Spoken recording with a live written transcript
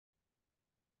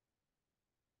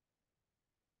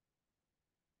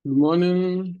Good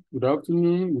morning, good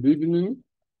afternoon, good evening,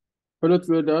 fellow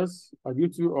traders. I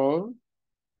greet you all.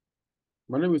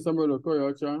 My name is Samuel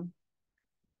Okoyeocha.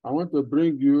 I want to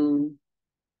bring you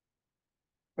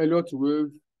Elliott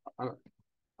Wave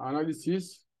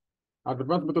analysis,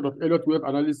 advanced method of Elliott Wave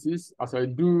analysis, as I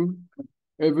do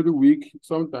every week,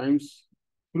 sometimes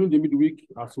during the midweek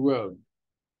as well.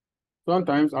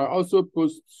 Sometimes I also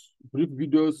post brief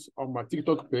videos on my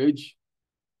TikTok page.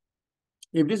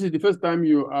 If this is the first time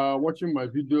you are watching my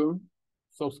video,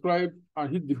 subscribe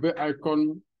and hit the bell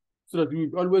icon so that you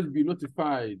will always be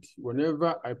notified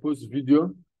whenever I post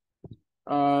video.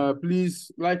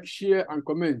 Please like, share, and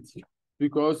comment,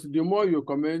 because the more you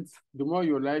comment, the more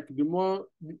you like, the more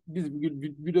this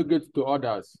video gets to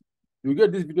others. You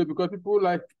get this video because people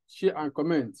like, share, and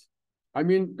comment. I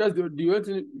mean, that's the only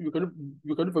thing you can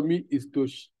do for me is to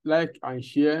like and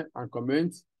share and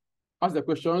comment. Ask the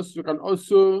questions. You can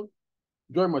also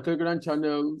join my Telegram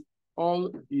channel.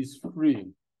 All is free.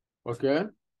 Okay.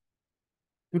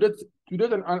 Today's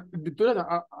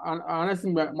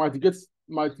analysis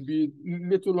might be a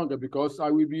little longer because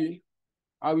I will be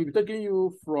taking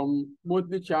you from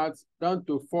monthly charts down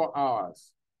to 4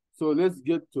 hours. So let's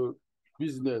get to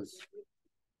business.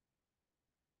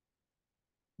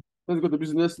 Let's go to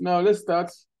business. Now let's start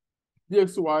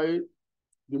DXY,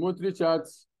 the monthly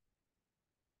charts.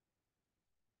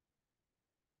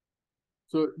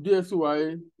 So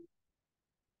DXY,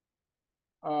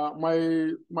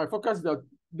 my forecast is that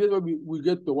this we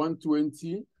get to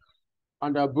 120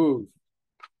 and above.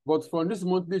 But from this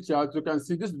monthly chart, you can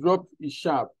see this drop is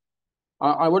sharp.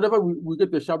 And whenever we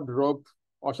get a sharp drop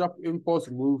or sharp impulse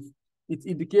move, it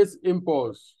indicates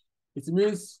impulse. It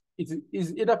means it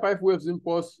is either 5 waves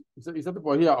impulse, it's something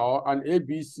for here, or an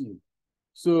ABC.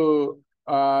 So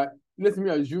let me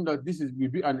assume that this will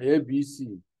be an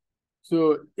ABC.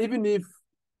 So even if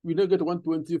we don't get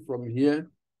 120 from here,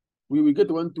 we will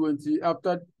get 120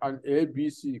 after an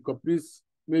ABC completes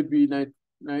maybe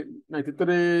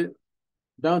 93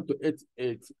 down to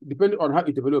 88, depending on how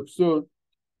it develops. So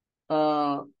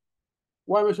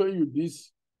why am I showing you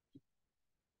this?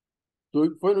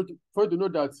 So for you to know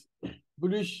that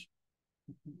bullish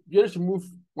move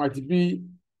might be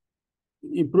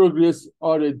in progress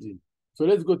already. So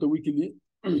let's go to weekly.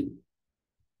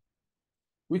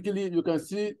 Weekly, you can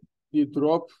see the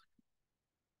drop.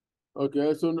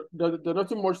 Okay, so there's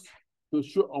nothing much to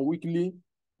show on weekly,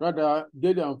 rather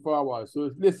daily and 4 hours. So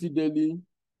let's see daily.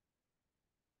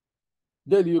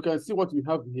 Daily, you can see what we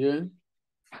have here.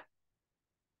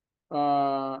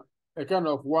 A kind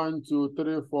of 1, 2,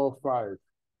 3, 4, 5,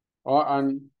 or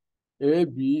an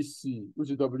ABC, which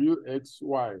is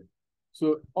WXY.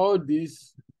 So all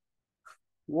these,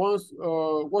 once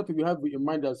what we have in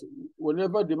mind is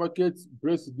whenever the market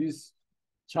breaks this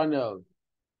channel,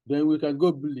 then we can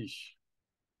go bullish.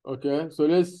 Okay, so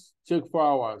let's check 4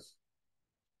 hours.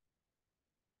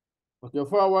 Okay,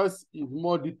 4 hours is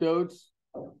more detailed,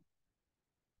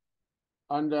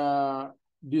 and the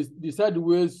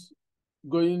sideways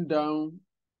going down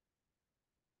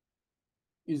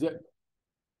is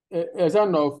a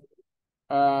sign of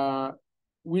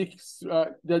weak.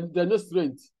 There's no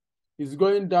strength. It's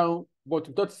going down, but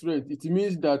without strength. It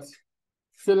means that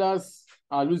sellers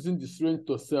are losing the strength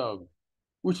to sell,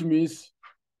 which means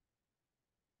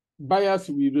buyers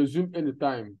will resume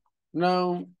anytime.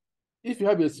 Now, if you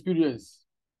have experience,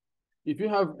 you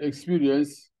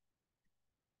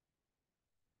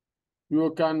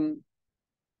can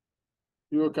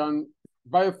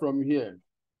buy from here.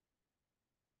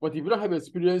 But if you don't have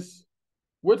experience,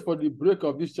 wait for the break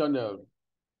of this channel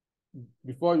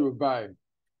before you buy.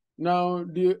 Now,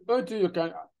 the only thing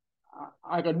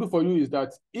I can do for you is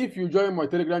that if you join my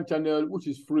Telegram channel, which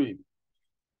is free,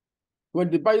 when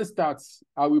the buying starts,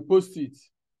 I will post it.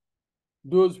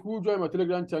 Those who join my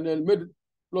Telegram channel made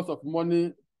lots of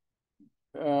money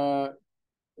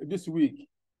this week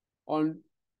on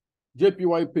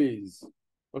JPY pays.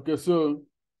 Okay, so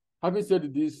having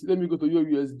said this, let me go to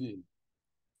EURUSD.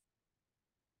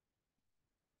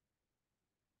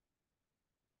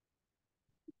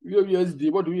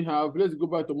 EURUSD, what do we have? Let's go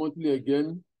back to monthly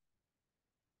again.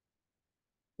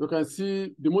 You can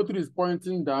see the monthly is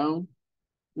pointing down.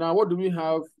 Now, what do we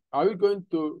have? Are we going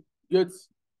to get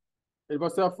a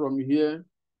reversal from here,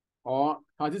 or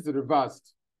has it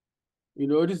reversed? You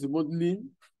know, this is monthly.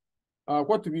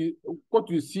 What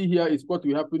we see here is what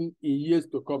will happen in years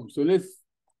to come. So let's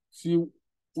see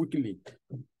weekly.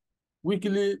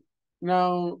 Weekly,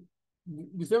 now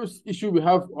the same issue we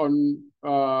have on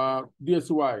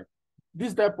DXY.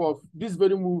 This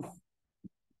very move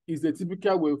is a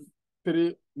typical wave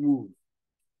 3 move.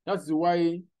 That's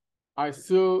why I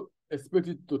still expect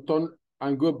it to turn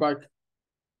and go back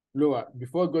lower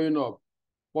before going up.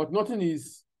 But nothing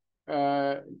is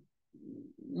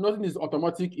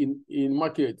automatic in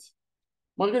market.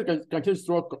 Market can change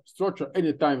structure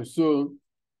anytime. So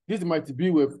this might be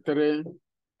wave 3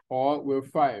 or wave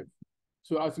 5.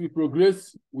 So as we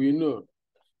progress, we know.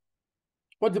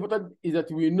 What's important is that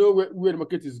we know where the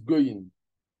market is going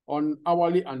on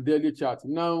hourly and daily chart.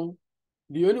 Now,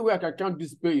 the only way I can count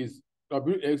this pair is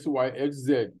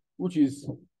WXYXZ, which is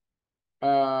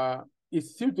it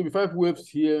seems to be 5 waves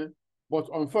here, but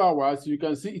on 4 hours you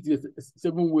can see it is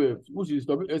 7 waves, which is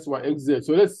WXYXZ.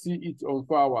 So let's see it on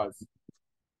 4 hours.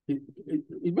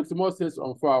 It makes more sense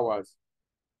on 4 hours.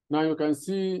 Now you can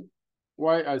see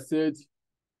why I said,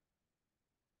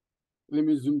 let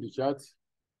me zoom the chart.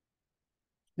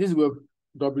 This wave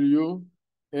W,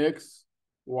 X,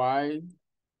 Y,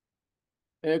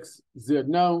 X, Z.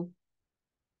 Now,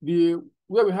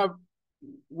 where we have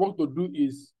work to do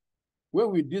is,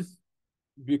 when will this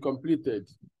be completed?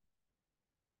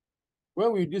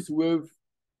 When will this wave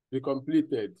be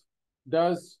completed?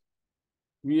 That's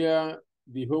where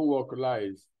the homework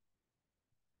lies.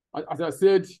 As I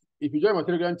said, if you join my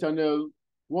Telegram channel,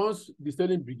 once the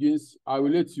selling begins, I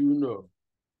will let you know.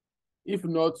 If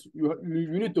not, you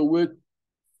need to wait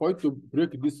for it to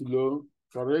break this low,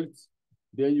 correct?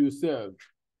 Then you sell,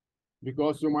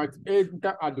 because you might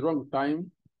enter at the wrong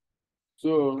time.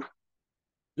 So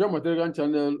join my Telegram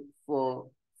channel for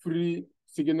free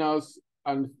signals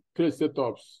and trade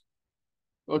setups.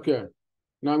 Okay,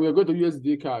 now we are going to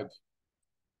USDCAD.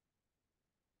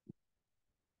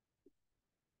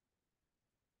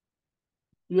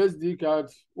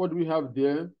 USDCAD, what do we have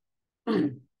there?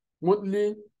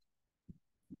 Monthly,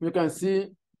 you can see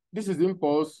this is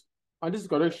impulse and this is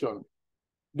correction.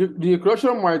 The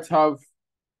correction might have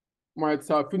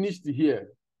finished here,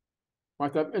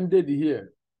 might have ended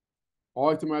here,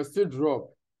 or it might still drop.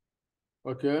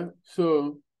 Okay,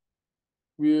 so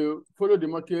we'll follow the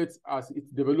market as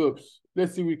it develops.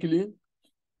 Let's see weekly.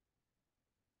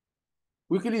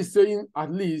 Weekly is saying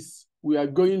at least we are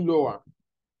going lower.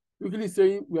 Weekly is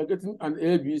saying we are getting an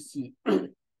ABC,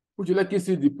 which you likely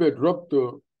see the pair drop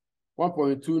to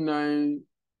 1.29,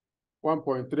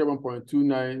 1.3,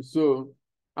 1.29. So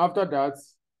after that,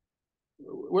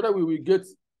 whether we will get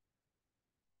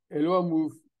a lower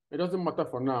move, it doesn't matter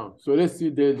for now. So let's see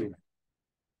daily.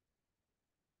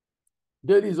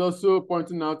 Daily is also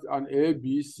pointing out an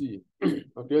ABC.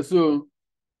 Okay, so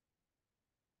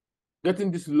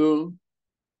getting this low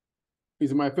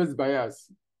is my first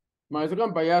bias. My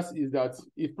second bias is that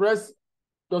if price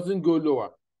doesn't go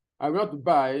lower, I will not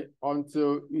buy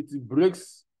until it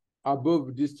breaks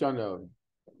above this channel.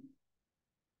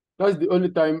 That's the only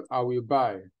time I will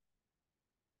buy.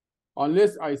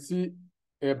 Unless I see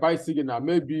a buy signal,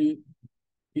 maybe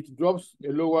it drops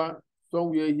a lower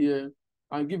somewhere here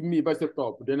and give me a buy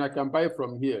setup, then I can buy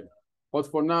from here. But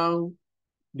for now,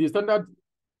 the standard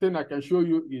thing I can show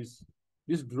you is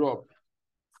this drop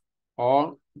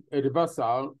or a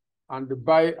reversal and the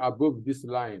buy above this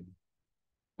line.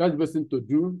 That's the best thing to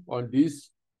do on this.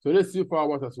 So let's see 4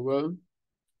 hours as well.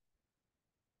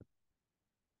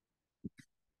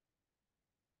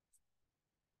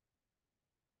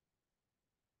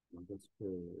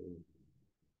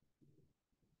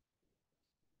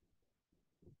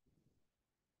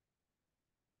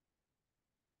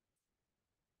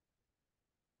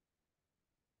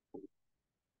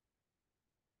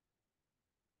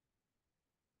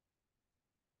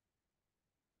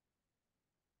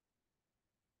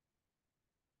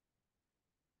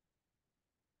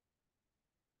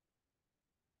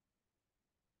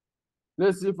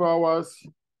 Let's see 4 hours.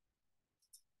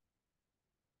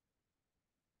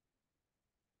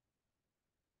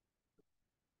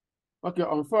 Okay,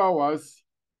 on 4 hours,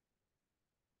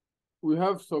 we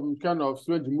have some kind of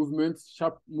strange movements,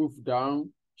 sharp move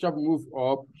down, sharp move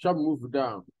up, sharp move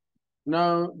down.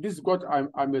 Now, this is what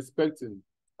I'm expecting.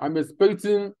 I'm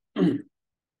expecting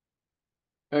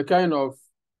a kind of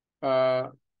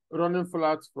running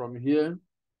flat from here.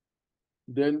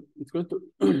 Then it's going to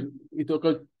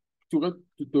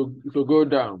go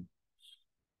down.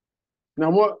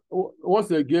 Now,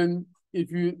 once again, if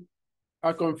you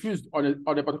are confused on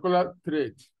a particular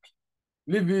trade,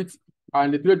 leave it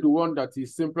and trade the one that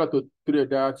is simpler to trade.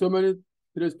 There are so many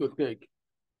trades to take.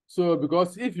 So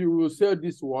because if you will sell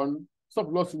this one, stop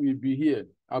loss will be here,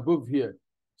 above here.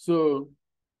 So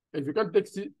if you can't take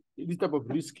this type of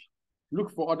risk,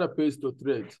 look for other pairs to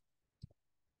trade.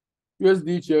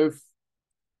 USDCHF,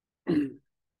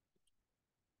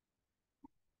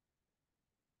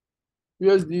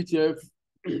 USDCHF,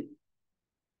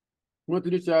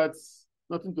 monthly charts,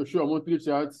 nothing to show on monthly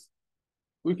charts.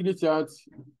 Weekly chart,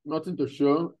 nothing to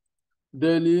show.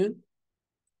 Daily,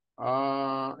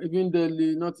 even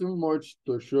daily, nothing much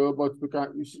to show, but we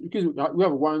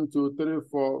have 1, 2, 3,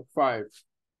 4, 5,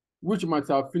 which might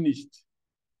have finished.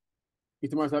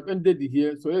 It must have ended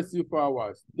here. So let's see 4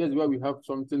 hours. That's where we have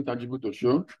something tangible to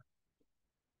show.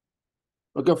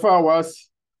 Okay, 4 hours.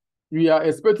 We are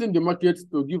expecting the market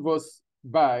to give us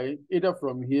buy either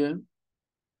from here.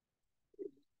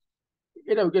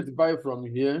 Either we get buy from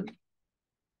here,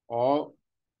 or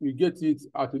we get it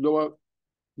at a lower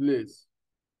place,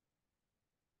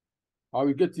 or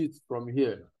we get it from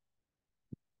here.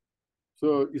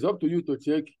 So it's up to you to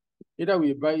check. Either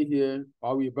we buy here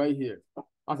or we buy here.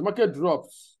 As the market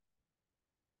drops,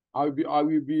 I will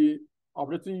be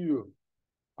updating you.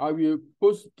 I will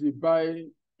post the buy.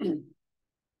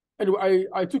 Anyway,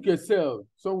 I took a sell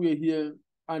somewhere here,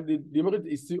 and the market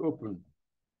is still open.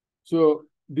 So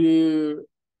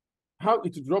how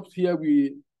it drops here,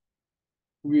 we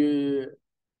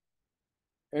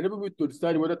enable me to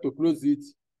decide whether to close it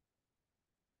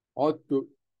or to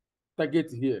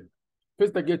target here.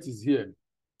 First target is here.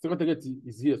 Second target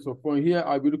is here. So from here,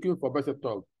 I'll be looking for buy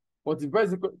setup. But if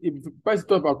buy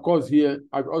setup occurs here,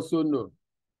 I also know.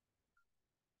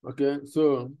 Okay,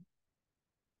 so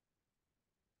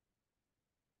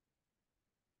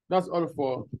that's all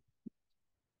for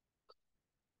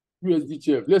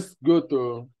USDCHF. Let's go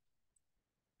to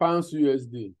pounds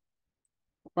USD.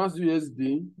 Pounds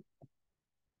USD.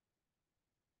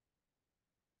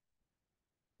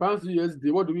 Pounds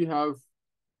USD, what do we have?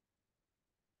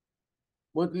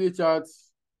 Monthly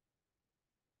charts.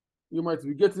 You might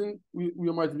be getting,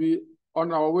 we might be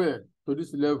on our way to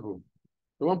this level,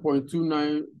 the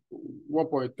 1.29,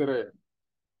 1.3.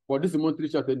 But this is monthly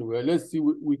chart anyway. Let's see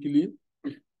weekly.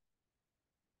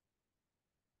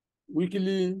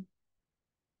 Weekly,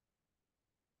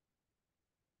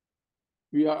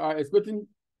 we are expecting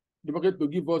the market to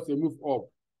give us a move up,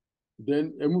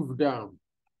 then a move down.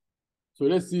 So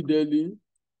let's see daily.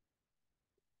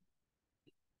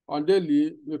 On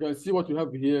daily, you can see what we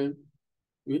have here.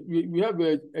 We have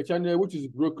a channel which is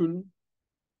broken.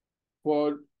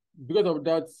 Because of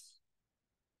that,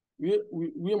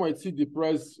 we might see the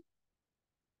price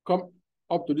come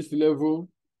up to this level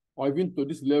or even to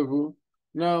this level.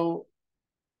 Now,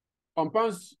 on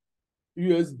pounds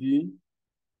USD,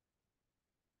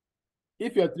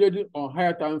 if you are trading on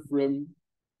higher time frame,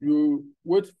 you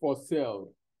wait for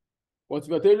sell. But if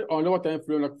you are trading on lower time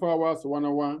frame, like 4 hours, 1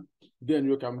 hour, then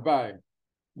you can buy.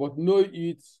 But know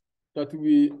it that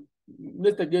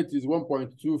next target is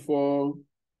 1.24,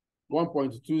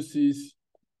 1.26.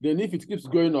 Then if it keeps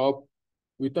going up,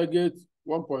 we target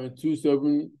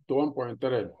 1.27 to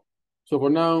 1.3. So for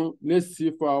now, let's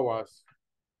see 4 hours.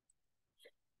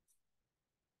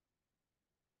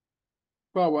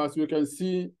 4 hours, we can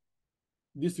see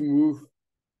this move.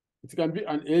 It can be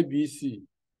an ABC,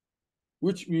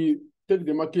 which we take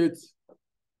the market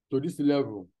to this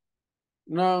level.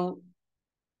 Now,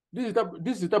 this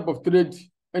is the type of trade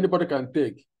anybody can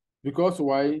take, because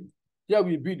why? Here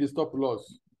we beat the stop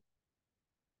loss.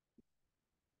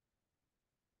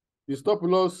 The stop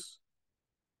loss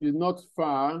is not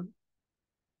far,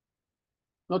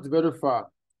 not very far.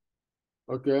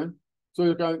 Okay, so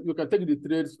you can take the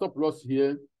trade, stop loss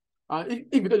here, and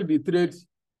if you take the trade,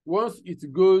 once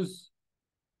it goes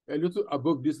a little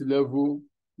above this level,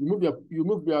 you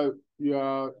move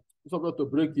your stop loss to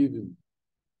break even,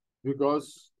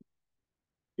 because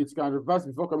it can reverse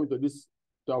before coming to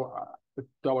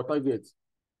our target.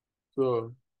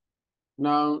 So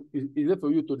now it's left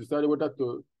for you to decide whether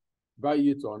to buy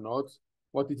it or not,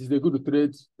 but it is a good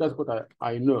trade. That's what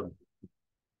I know.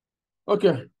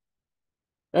 Okay,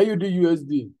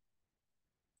 AUDUSD.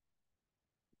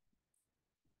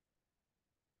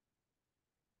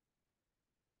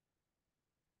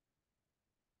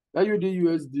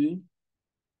 AUDUSD,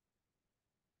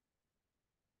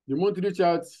 the monthly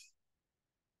chart,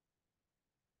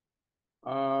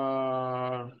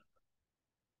 and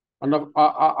as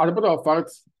a matter of fact,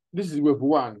 this is wave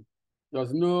 1.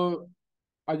 There's no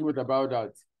argument about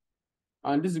that.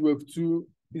 And this is wave 2.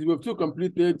 Is wave 2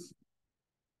 completed?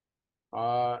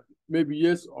 Maybe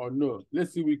yes or no.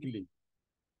 Let's see weekly.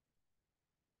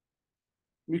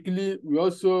 Weekly,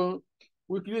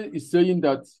 weekly is saying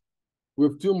that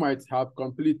wave 2 might have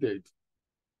completed.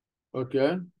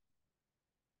 Okay.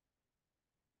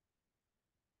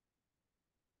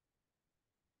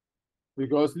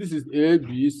 Because this is A,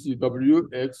 B, C, W,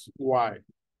 X, Y.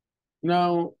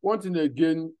 Now, one thing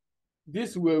again,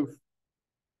 this wave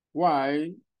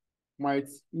Y might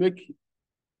make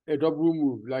a double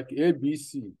move like A, B,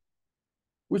 C,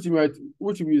 which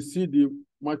will see the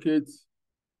market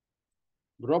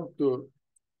drop to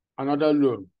another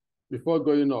low before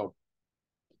going up.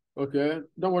 Okay,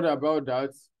 don't worry about that.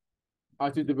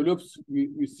 As it develops,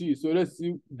 we see. So let's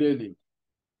see daily.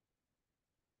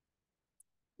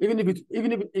 Even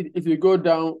if you go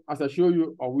down, as I show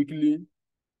you on weekly,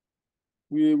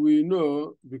 we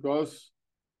know because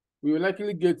we will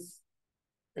likely get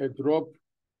a drop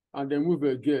and then move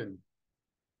again.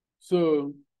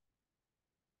 So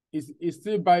it's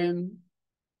still buying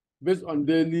based on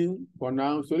daily for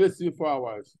now. So let's see 4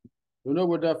 hours. We know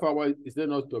whether 4 hours is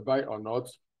telling us to buy or not.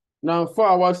 Now 4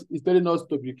 hours is telling us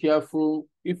to be careful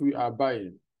if we are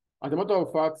buying. As a matter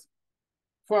of fact,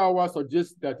 4 hours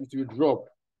suggests that it will drop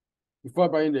before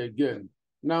buying again.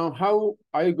 Now, how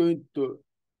are you going to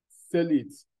sell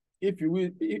it? If you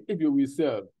will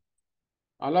sell,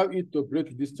 allow it to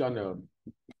break this channel.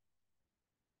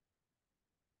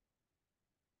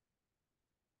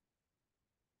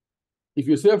 If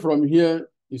you sell from here,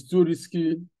 it's too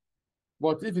risky.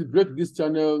 But if it breaks this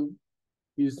channel,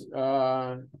 it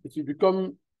will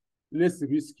become less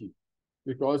risky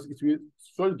because it will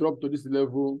slowly drop to this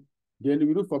level. Then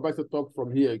we look for buy setup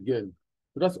from here again.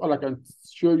 So that's all I can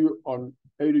show you on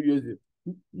AUDUSD.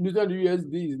 New Zealand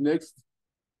USD is next.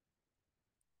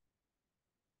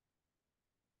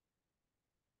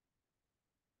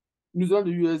 New Zealand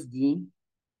USD.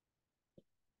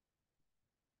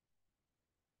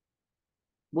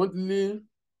 Monthly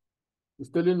is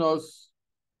telling us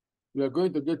we are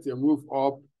going to get a move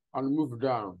up and move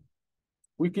down.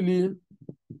 Weekly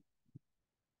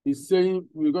is saying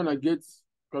we're going to get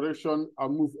correction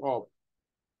and move up.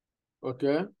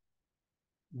 Okay.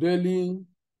 Daily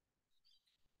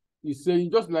is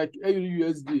saying just like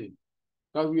AUDUSD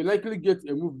that we likely get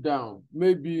a move down.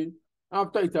 Maybe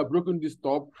after it has broken this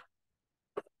top,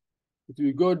 it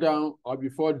will go down or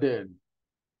before then.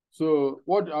 So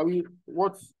how are we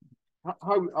going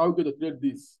to trade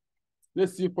this?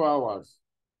 Let's see 4 hours.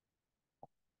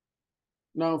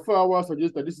 Now 4 hours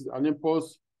suggests that this is an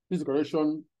impulse, this is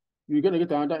correction, you're going to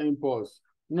get another impulse.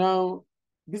 Now,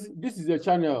 this is a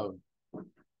channel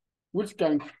which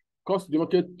can cause the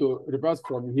market to reverse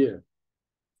from here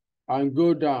and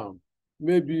go down,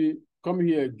 maybe come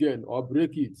here again or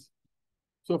break it.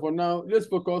 So for now, let's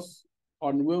focus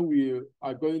on when we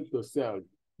are going to sell.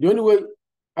 The only way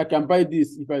I can buy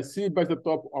this if I see buy the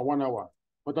top on 1 hour,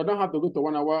 but I don't have to go to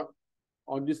 1 hour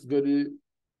on this very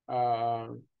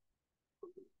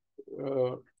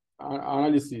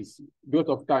analysis because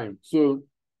of time. So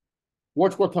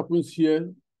watch what happens here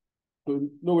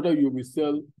to know whether you will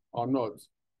sell or not.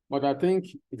 But I think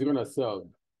it's going to sell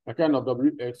a kind of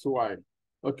WXY.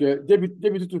 Okay,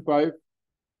 JPY225.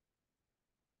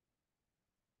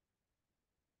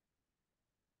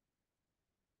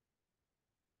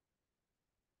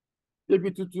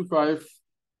 JPY225.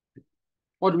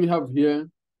 What do we have here?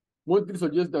 Monthly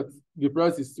suggests that the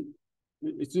price is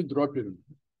still dropping.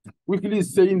 Weekly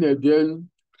is saying again,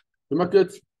 the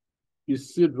market is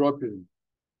still dropping.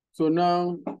 So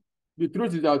now the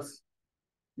truth is that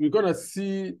we're going to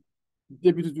see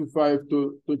JP225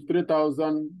 to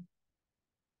 23,000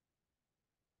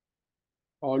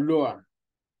 or lower.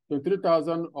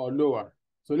 23,000 or lower.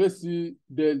 So let's see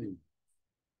daily.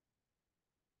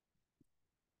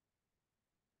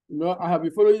 You know, I have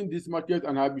been following this market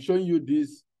and I'll be showing you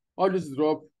this. All this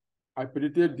drop, I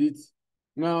predicted it.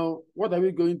 Now, what are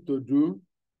we going to do?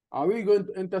 Are we going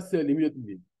to enter sell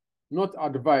immediately? Not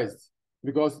advised,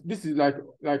 because this is like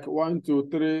 1, 2,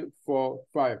 3, 4,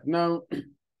 5. Now,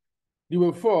 the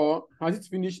wave 4, has it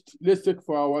finished? Let's check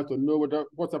 4 hours to know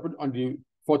what's happened on the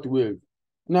 4th wave.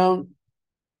 Now,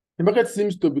 the market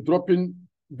seems to be dropping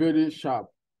very sharp.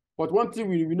 But one thing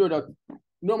we know that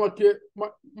no market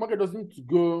doesn't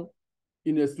go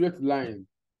in a straight line.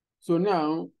 So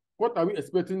now, what are we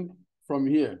expecting from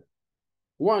here?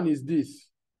 One is this: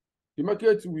 the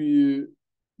market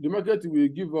will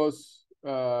give us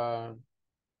a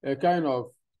kind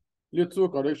of little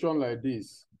correction like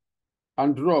this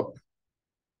and drop,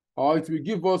 or it will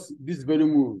give us this very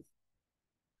move.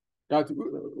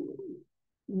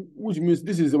 Which means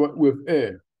this is wave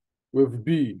A, wave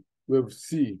B, wave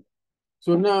C.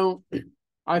 So now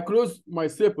I close my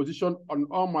sell position on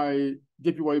all my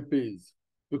JPY pays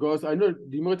because I know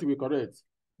the market will correct.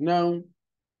 Now,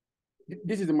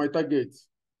 this is my target.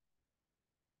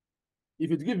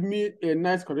 If it gives me a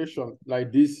nice correction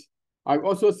like this, I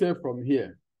also sell from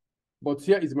here. But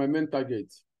here is my main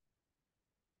target.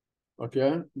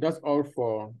 Okay, that's all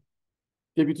for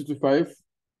JP225.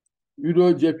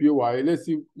 EURJPY, let's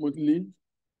see monthly.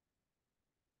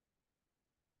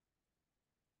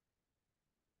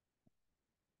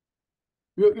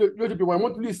 EURJPY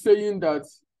monthly is saying that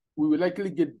we will likely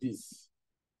get this.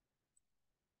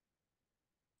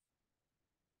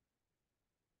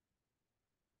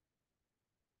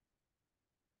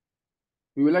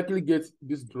 we will likely get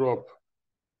this drop.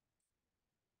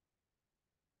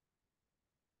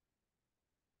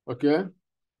 Okay, you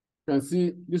can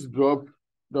see this drop,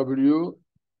 WXY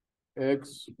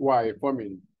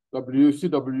forming,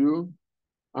 WCW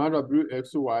and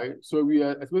WXY. So we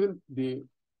are expecting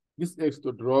this X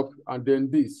to drop and then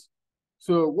this.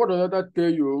 So what does that tell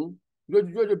you?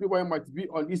 USDJPY might be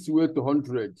on its way to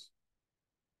 100.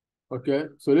 Okay,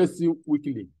 so let's see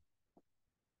weekly.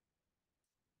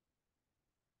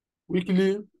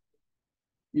 Weekly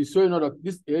is showing that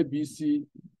this ABC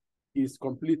is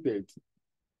completed.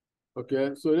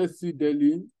 Okay, so let's see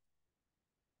daily.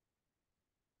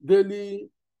 Daily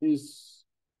is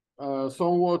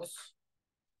somewhat,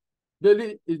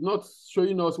 daily is not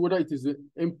showing us whether it is an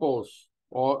impulse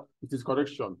or it is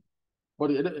correction.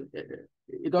 But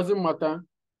it doesn't matter.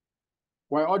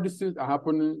 While all these things are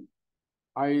happening,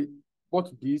 I bought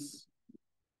this,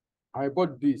 I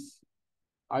bought this,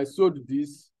 I sold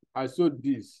this, I sold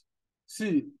this.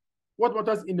 See, what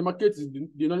matters in the market is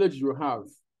the knowledge you have.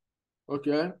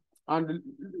 Okay, and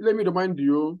let me remind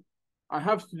you, I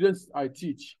have students I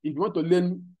teach. If you want to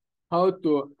learn how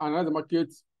to analyze the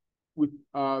market with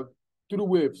through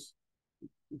waves,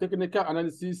 technical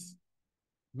analysis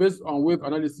based on wave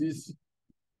analysis,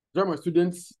 join my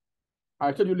students.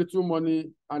 I charge you little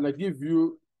money and I give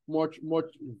you much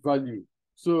value.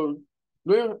 So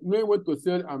knowing when to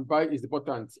sell and buy is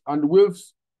important, and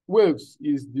waves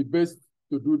is the best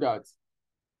to do that.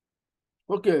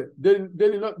 Okay,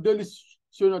 daily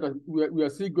showing that we are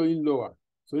still going lower.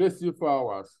 So let's see 4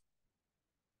 hours.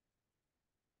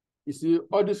 You see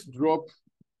all this drop.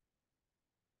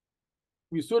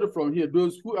 We sold from here.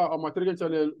 Those who are on my Telegram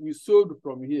channel, we sold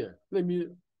from here. Let me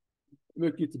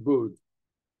make it bold.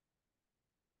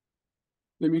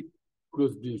 Let me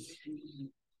close this.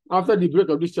 After the break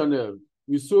of this channel,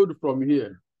 we sold from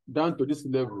here down to this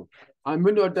level and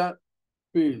many other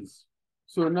pays.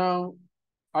 So now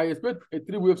I expect a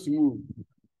 3 waves move.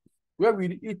 Where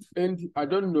will it end? I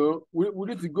don't know. Will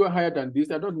it go higher than this?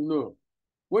 I don't know.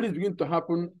 When it begins to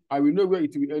happen, I will know where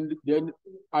it will end. Then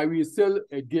I will sell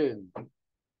again.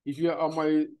 If you are on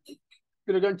my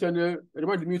Telegram channel,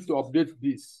 remind me to update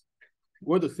this.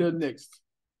 What to sell next?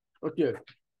 Okay,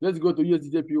 let's go to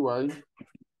USDJPY.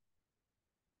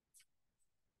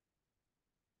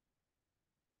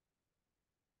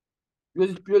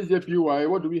 USDJPY,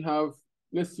 what do we have?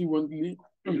 Let's see monthly.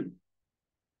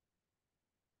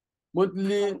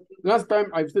 Monthly, last time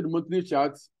I said monthly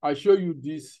charts, I show you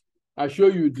this, I show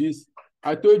you this.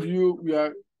 I told you we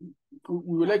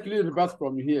will likely reverse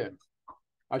from here.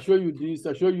 I show you this,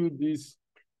 I show you this,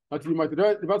 that we might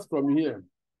reverse from here.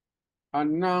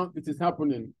 And now it is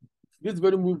happening. This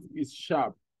very move is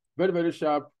sharp, very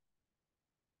sharp,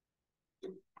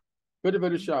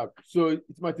 very sharp. So it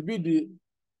might be the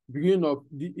beginning of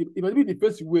it might be the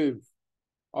first wave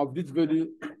of this very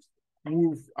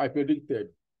move I predicted.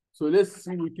 So let's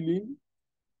see weekly.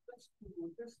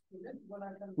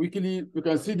 Weekly, we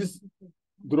can see this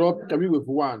drop coming with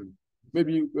 1,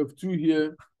 maybe with 2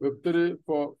 here, with 3,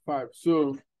 4, 5.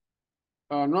 So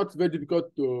not very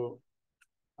difficult to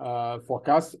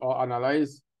forecast or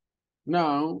analyze.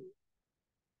 Now,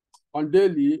 on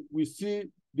daily, we see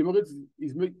the market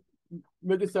is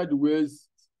making sideways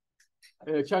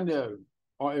a channel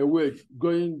or a wedge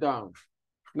going down.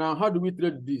 Now, how do we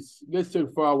trade this? Let's check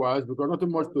 4 hours because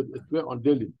nothing much to explain on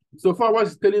daily. So 4 hours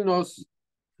is telling us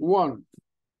 1,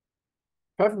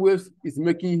 5 waves is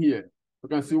making here. We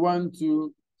can see 1,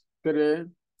 2, 3.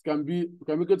 We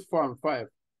can make it 4 and 5.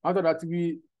 After that,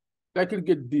 we likely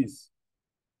get this.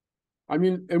 I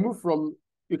mean, a move from,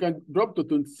 you can drop to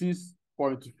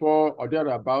 26.4 or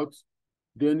thereabouts,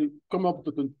 then come up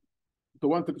to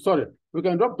 1. Sorry, we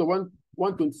can drop to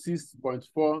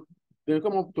 126.4. Then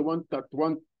come up to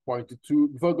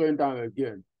 131.2 before going down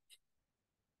again.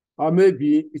 Or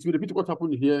maybe it will repeat what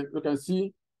happened here. You can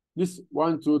see this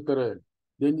 1, 2, 3.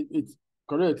 Then it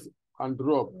corrects and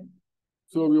drop.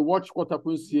 So we watch what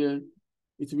happens here.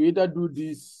 It will either do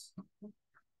this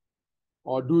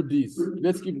or do this.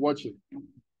 Let's keep watching.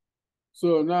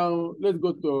 So now let's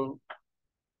go to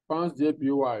pounds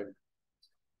JPY.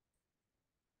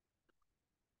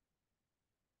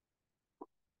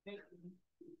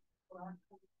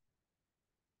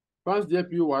 Pounds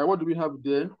JPY, what do we have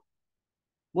there?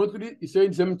 Monthly is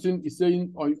saying something, is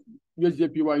saying on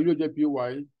USJPY,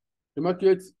 EURJPY, the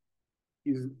market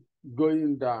is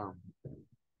going down.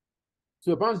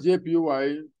 So pounds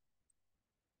JPY,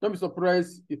 don't be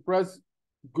surprised if price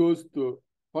goes to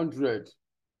 100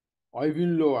 or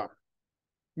even lower.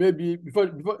 Maybe before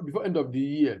end of the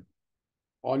year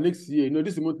or next year. You know,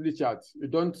 this is monthly chart. You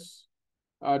don't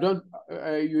you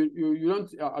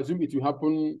don't assume it will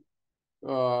happen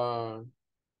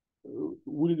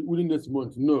within this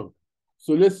month. No.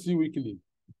 So let's see weekly.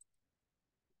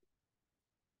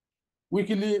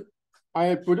 Weekly,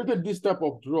 I predicted this type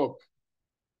of drop.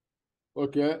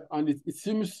 Okay, and it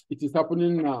seems it is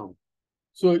happening now.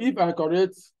 So if I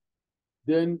correct,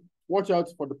 then watch out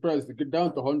for the price to get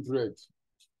down to 100,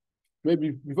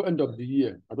 maybe before end of the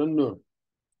year. I don't know.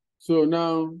 So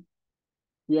now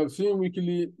we have seen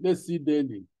weekly. Let's see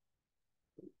daily.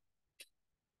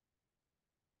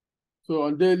 So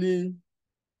on daily,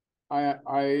 in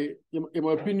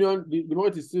my opinion, the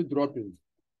market is still dropping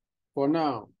for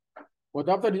now. But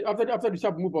after the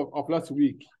sharp move of last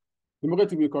week, the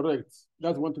market will be correct.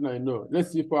 That's one thing I know.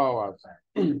 Let's see 4 hours.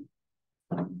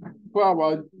 4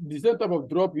 hours, the same type of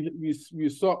drop we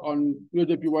saw on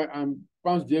USDJPY and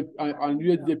pounds and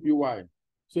USDJPY.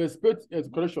 So expect a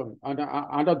correction and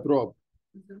another drop.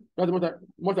 That's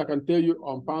what I can tell you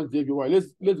on pounds JPY.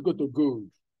 Let's go to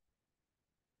gold.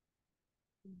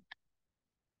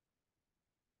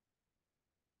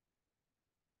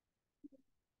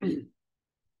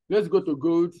 Let's go to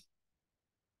gold.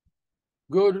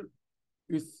 Gold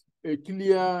is a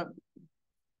clear,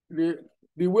 the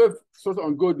wave source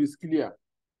on gold is clear.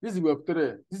 This is wave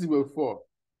 3, this is wave 4.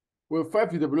 Wave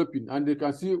 5 is developing, and they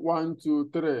can see 1, 2,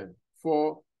 3,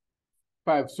 4,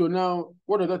 5. So now,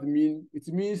 what does that mean? It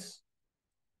means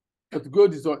that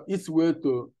gold is on its way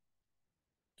to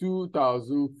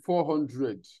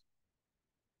 2,400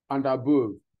 and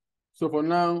above. So for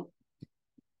now,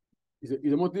 it's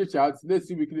a monthly chart. Let's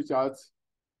see weekly charts.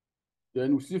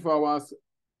 Then we see 4 hours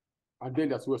and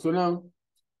then as well. So now,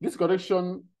 this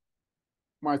correction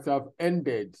might have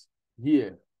ended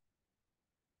here,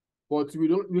 but we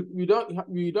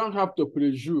don't have to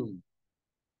presume.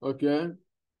 Okay,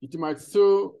 it might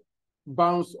still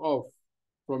bounce off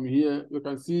from here. You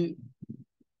can see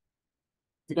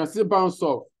bounce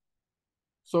off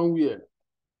somewhere,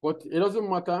 but it doesn't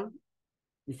matter.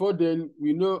 Before then,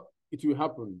 we know it will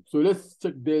happen. So let's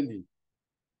check daily.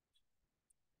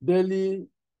 Daily,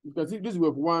 you can see this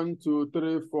wave 1, 2,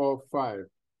 3, 4, 5.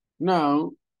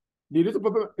 Now, the little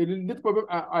problem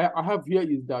I have here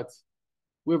is that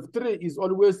wave 3 is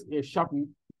always a sharp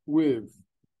wave.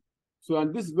 So,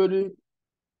 and this very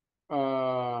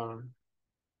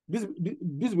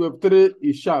this wave 3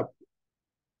 is sharp,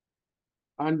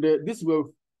 and this wave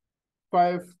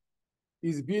 5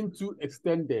 is being too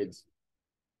extended.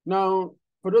 Now,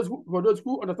 for those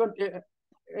who understand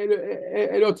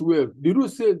Elliott Wave, the rule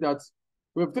says that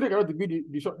wave 3 cannot be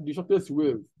the shortest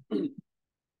wave.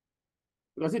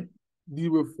 That's it. The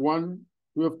wave 1,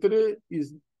 wave 3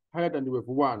 is higher than the wave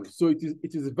 1, so it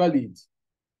is valid.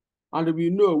 And we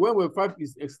know when wave 5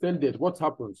 is extended, what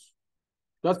happens?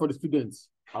 That's for the students.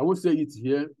 I won't say it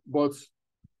here, but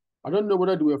I don't know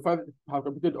whether the wave 5 have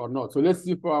completed or not. So let's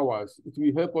see 4 hours. It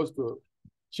will help us to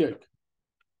check.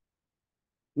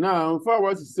 Now, 4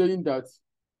 hours is saying that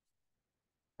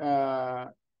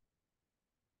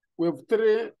wave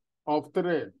 3 of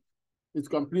 3 is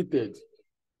completed.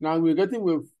 Now we're getting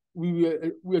we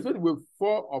expect wave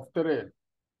 4 of 3,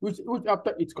 which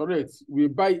after it's correct, we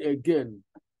buy again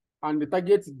and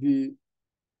target the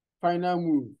final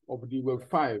move of the wave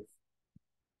 5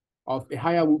 of a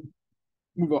higher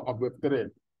move of wave 3.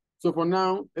 So for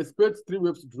now, expect 3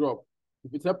 waves drop.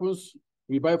 If it happens,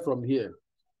 we buy from here.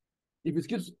 If it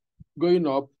keeps going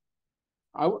up,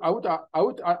 I would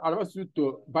advise you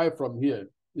to buy from here.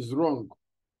 It's wrong.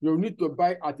 You need to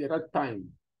buy at the right time.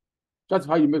 That's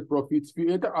how you make profits. If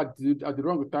you enter at the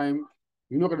wrong time,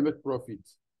 you're not going to make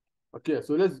profits. Okay,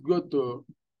 so let's go to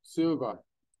silver.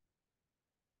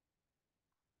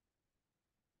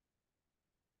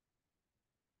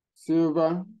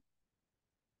 Silver.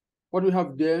 What do we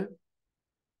have there?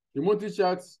 The monthly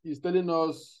chart is telling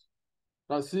us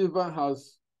that silver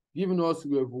has given us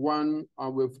wave 1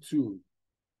 and wave 2.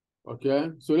 Okay,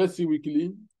 so let's see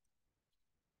weekly.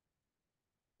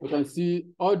 You can see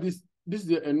all this. This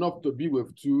is enough to be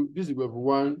wave 2. This is wave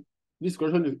 1. This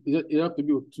correction is enough to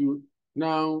be wave 2.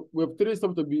 Now, wave 3 is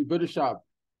supposed to be very sharp.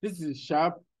 This is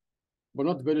sharp, but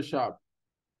not very sharp.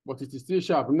 But it is still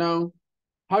sharp. Now,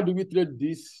 how do we trade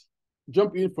this?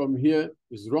 Jump in from here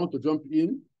is wrong to jump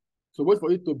in. So wait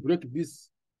for it to break this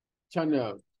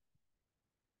channel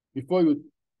before you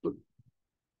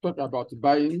talk about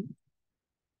buying.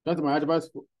 That's my advice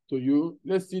to you.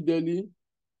 Let's see daily.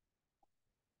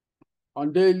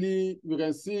 On daily, we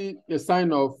can see a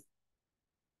sign of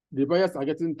the buyers are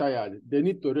getting tired. They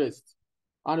need to rest.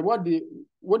 And why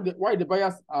the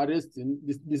buyers are resting,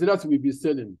 the sellers will be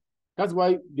selling. That's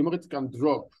why the market can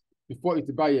drop before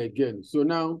it buy again. So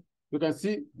now You can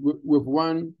see wave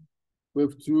 1,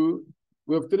 wave 2,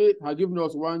 wave 3 has given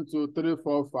us 1, 2, 3,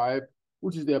 4, 5,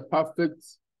 which is the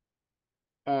perfect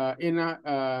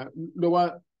inner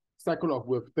lower cycle of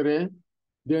wave 3.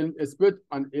 Then expect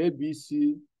an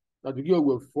ABC that will give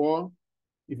wave 4.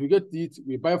 If we get it,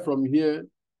 we buy from here.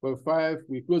 Wave 5,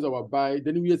 we close our buy.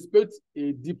 Then we expect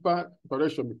a deeper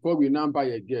correction before we now buy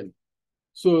again.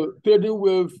 So trading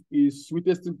wave is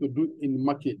sweetest thing to do in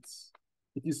markets.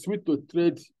 It is sweet to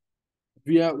trade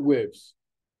via waves.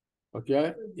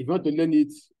 Okay, if you want to learn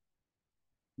it,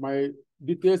 my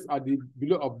details are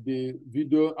below of the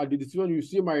video. At the description, you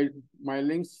see my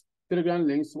links, Telegram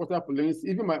links, WhatsApp links,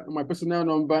 even my personal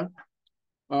number.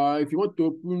 If you want to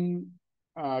open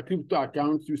crypto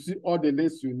accounts, you see all the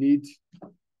links you need,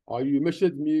 or you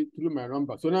message me through my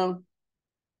number. So now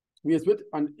we expect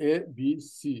an A, B,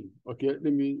 C. Okay,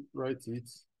 let me write it.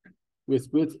 We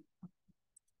expect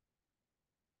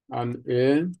an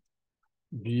A,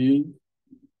 B,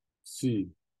 C.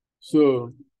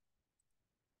 So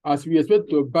as we expect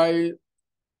to buy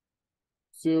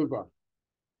silver,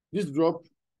 this drop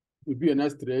will be a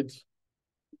nice trade.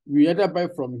 We either buy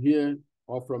from here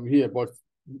or from here, but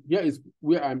here is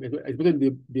where I'm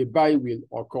expecting the buy will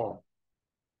occur.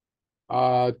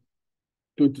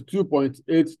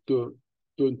 22.8 to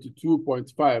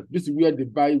 22.5. This is where the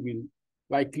buy will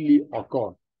likely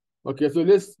occur. Okay, so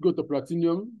let's go to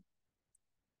platinum.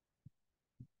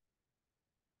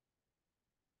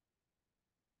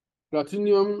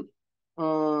 Platinum,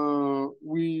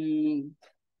 we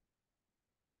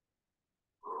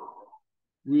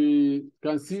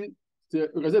can see,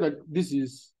 we can say that this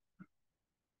is,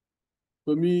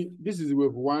 for me, this is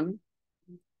wave 1.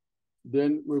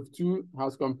 Then wave 2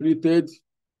 has completed.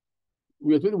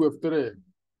 We are doing wave 3,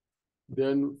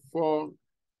 then 4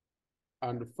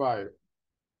 and 5.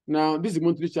 Now, this is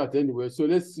monthly chart anyway, so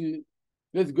let's see,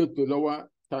 let's go to lower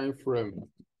time frame.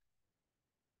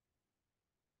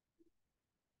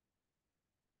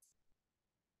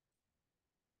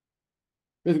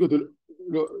 Let's go to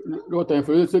lower time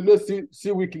frame. So let's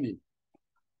see weekly.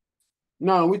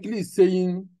 Now, weekly is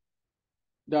saying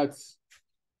that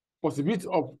possibility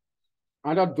of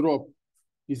another drop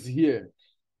is here.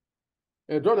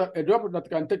 A drop that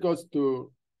can take us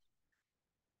to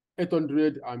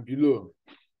 800 and below.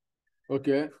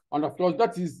 Okay, and of course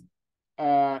that is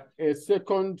a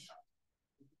second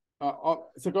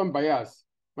bias.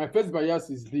 My first bias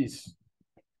is this.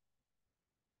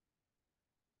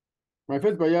 My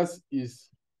first bias is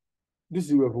this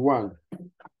is wave 1,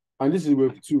 and this is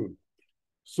wave 2.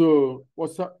 So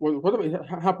what's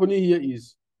happening here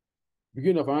is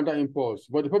beginning of another impulse.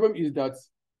 But the problem is that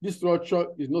this structure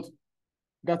is not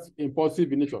that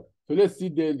impulsive in nature. So let's see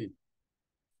daily.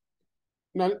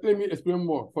 Now let me explain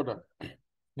more further.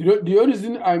 The only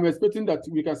reason I'm expecting that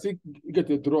we can see get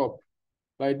a drop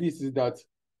like this is that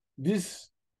this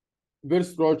very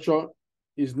structure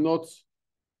is not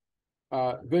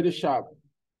very sharp.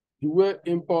 The way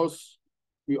impulse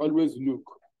we always look.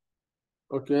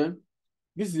 Okay,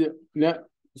 this is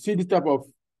see this type of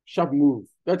sharp move.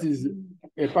 That is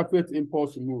a perfect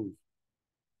impulse move.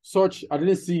 Such I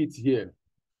didn't see it here.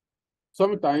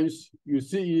 Sometimes you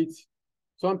see it,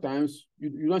 sometimes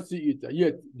you don't see it.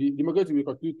 Yet the market will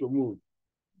continue to move.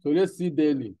 So let's see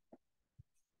daily.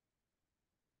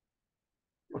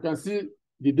 We can see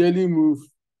the daily move.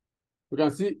 We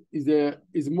can see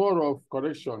is more of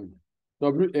correction.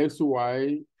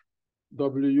 WXY,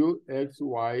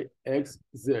 WXY,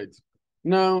 XZ.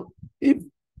 Now, if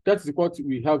that's what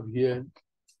we have here,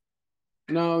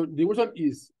 now the question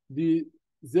is the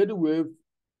Z wave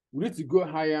will need to go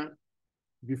higher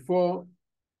before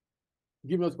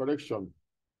giving us correction,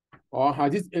 or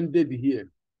has it ended here?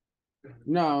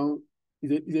 Now,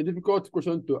 it's a difficult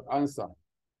question to answer.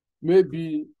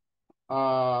 Maybe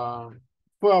 4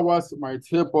 hours might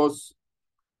help us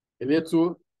a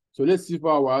little. So let's see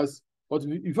 4 hours. But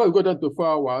before we go down to 4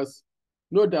 hours,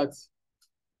 know that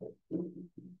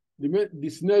the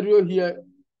scenario here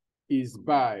is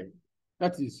buy.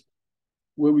 That is,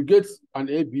 when we get an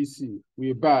ABC,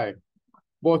 we buy.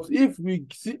 But if we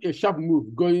see a sharp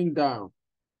move going down,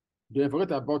 then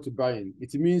forget about buying.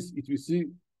 It means it will see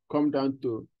come down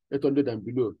to 800 and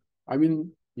below. I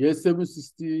mean, yes,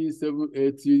 760,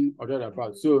 780, or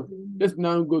thereabout. So let's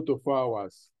now go to 4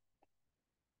 hours.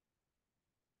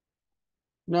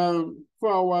 Now,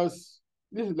 4 hours,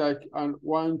 this is like an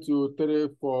 1, 2, 3,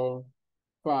 4,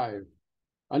 5.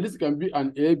 And this can be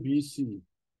an ABC,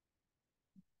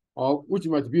 or which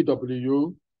might be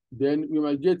W. Then we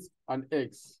might get an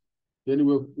X. Then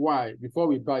we have Y before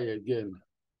we buy again.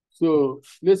 So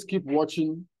let's keep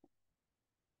watching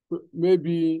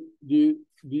maybe the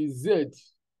Z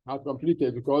has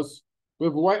completed, because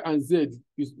with Y and Z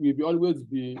will be always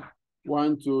be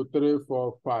 1, 2, 3,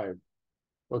 4, 5.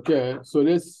 Okay, so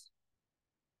let's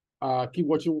keep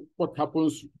watching what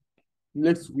happens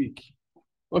next week.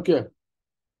 Okay,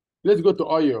 let's go to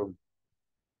oil.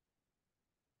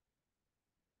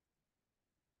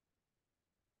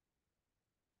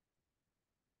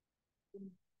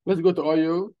 Let's go to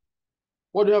oil.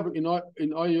 What do you have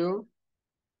in oil?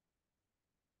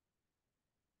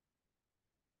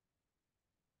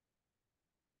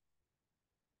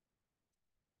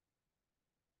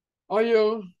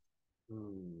 Oil.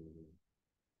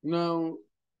 Now,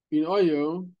 in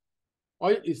oil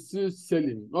is still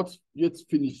selling, not yet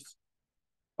finished.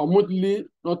 On monthly,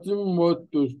 nothing more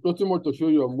to show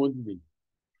you on monthly.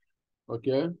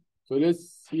 Okay, so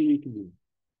let's see weekly.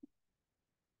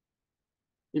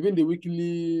 Even the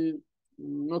weekly,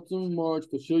 nothing much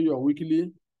to show you on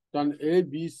weekly than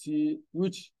ABC,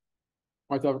 which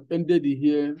might have ended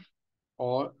here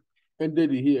or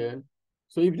ended here.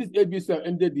 So if this ABC have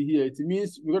ended here, it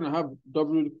means we're going to have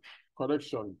double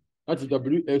correction. That's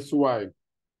WXY.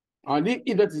 And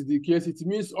if that is the case, it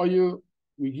means oil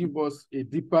will give us a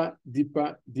deeper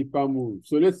move.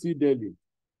 So let's see daily.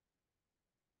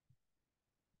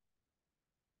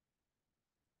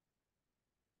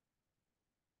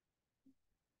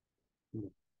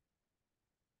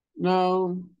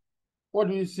 Now, what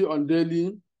do you see on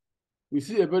daily? We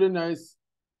see a very nice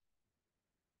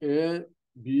A,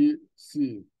 B,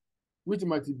 C, which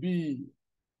might be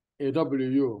a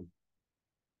W,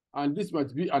 and this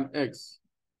might be an X.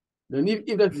 Then if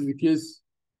that is the case,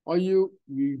 oil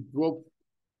will drop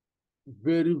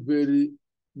very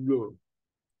low.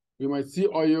 You might see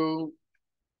oil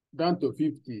down to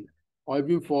 50 or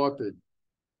even 40.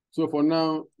 So for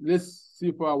now, let's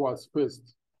see 4 hours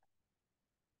first.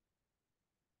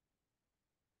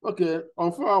 Okay,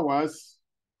 on 4 hours,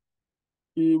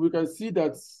 we can see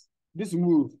that this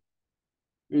move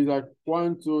is like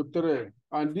 1, 2, 3,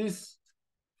 and this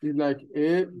is like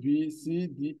A, B, C,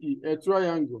 D, E, a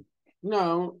triangle.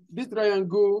 Now, this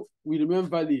triangle will remain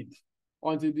valid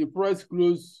until the price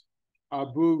closes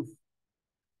above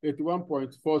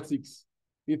 81.46.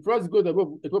 If price goes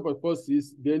above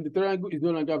 81.46, then the triangle is no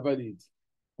longer valid.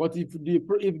 But if the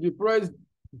price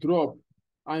drop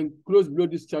and close below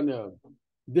this channel,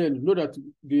 then know that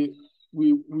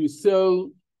we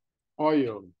sell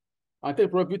oil. And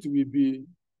take profit will be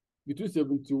between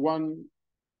 71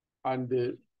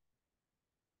 and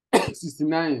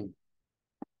 69.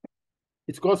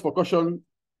 It calls for caution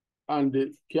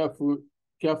and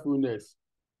carefulness.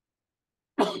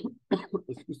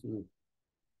 Excuse me.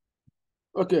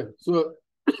 Okay, so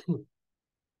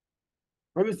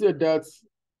let me say that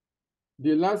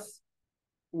the last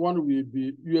one will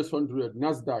be US 100,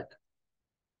 NASDAQ.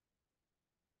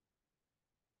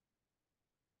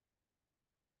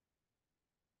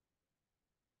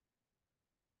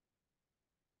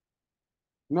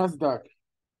 NASDAQ.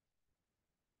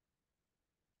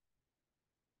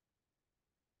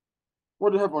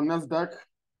 What do you have on NASDAQ?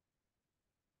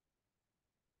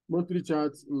 Monthly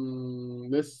charts,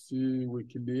 let's see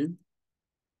weekly.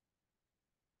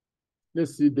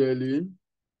 Let's see daily.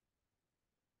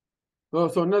 So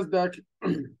NASDAQ,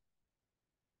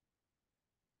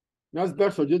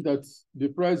 NASDAQ suggests that the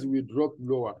price will drop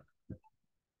lower.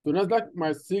 So NASDAQ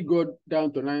might still go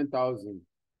down to 9,000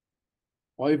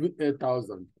 or even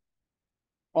 8,000,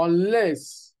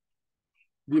 unless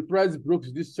the price broke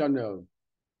this channel.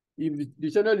 If the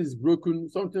channel is broken,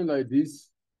 something like this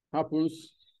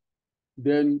happens,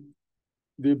 then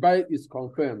the buy is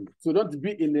confirmed. So don't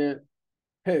be in a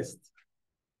haste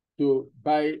to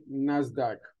buy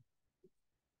NASDAQ.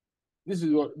 This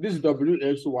is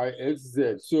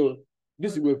WXYXZ. So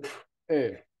this is wave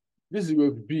A, this is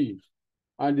wave B,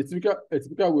 and the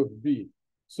typical wave B.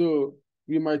 So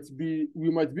we might be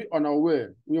on our way.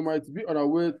 We might be on our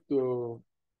way to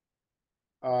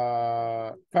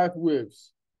 5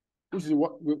 waves, which is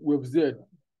what wave Z.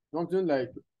 Something like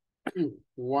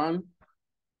 1,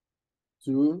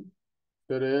 2,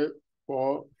 3,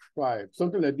 4, 5,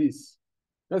 something like this.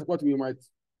 That's what we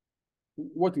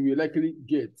likely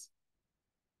get.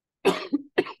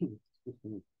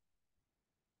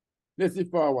 Let's see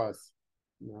 4 hours.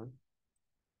 Yeah.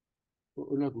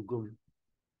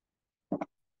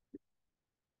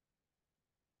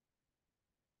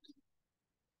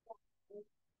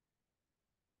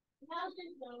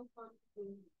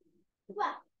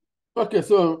 Okay,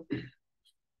 so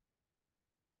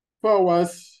 4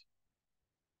 hours,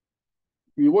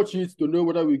 we watch it to know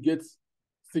whether we get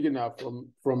signal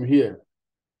from here.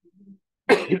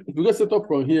 If we get set up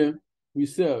from here, we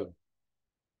sell.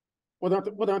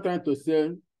 What I'm trying to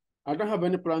say, I don't have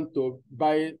any plan to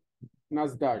buy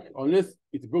NASDAQ unless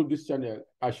it broke this channel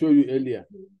I showed you earlier.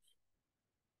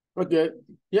 Okay,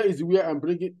 here is where I'm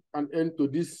bringing an end to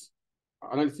this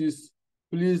analysis.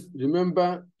 Please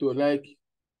remember to like,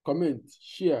 comment,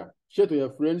 share to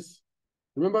your friends.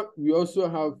 Remember, we also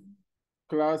have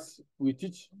class. We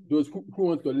teach those who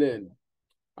want to learn.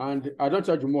 And I don't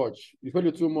charge much. You pay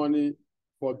little money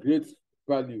for great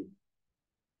value.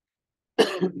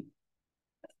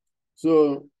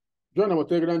 So join our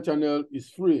Telegram channel.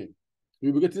 It's free.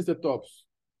 You'll be getting setups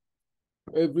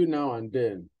every now and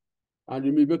then. And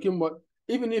you'll be making more.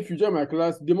 Even if you join my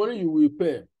class, the money you will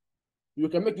pay, you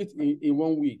can make it in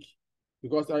 1 week.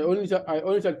 Because I only charge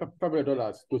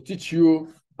 $500 to teach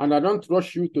you, and I don't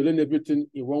rush you to learn everything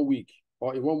in 1 week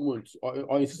or in 1 month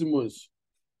or in 6 months.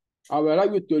 I will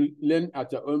allow you to learn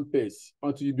at your own pace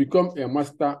until you become a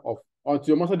master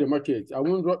until you master the market. I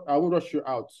won't rush you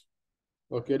out.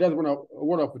 Okay, that's one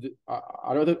of the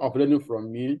advantage of learning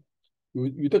from me.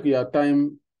 You take your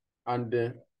time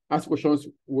and ask questions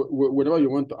whatever you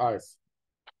want to ask.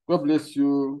 God bless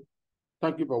you.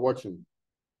 Thank you for watching.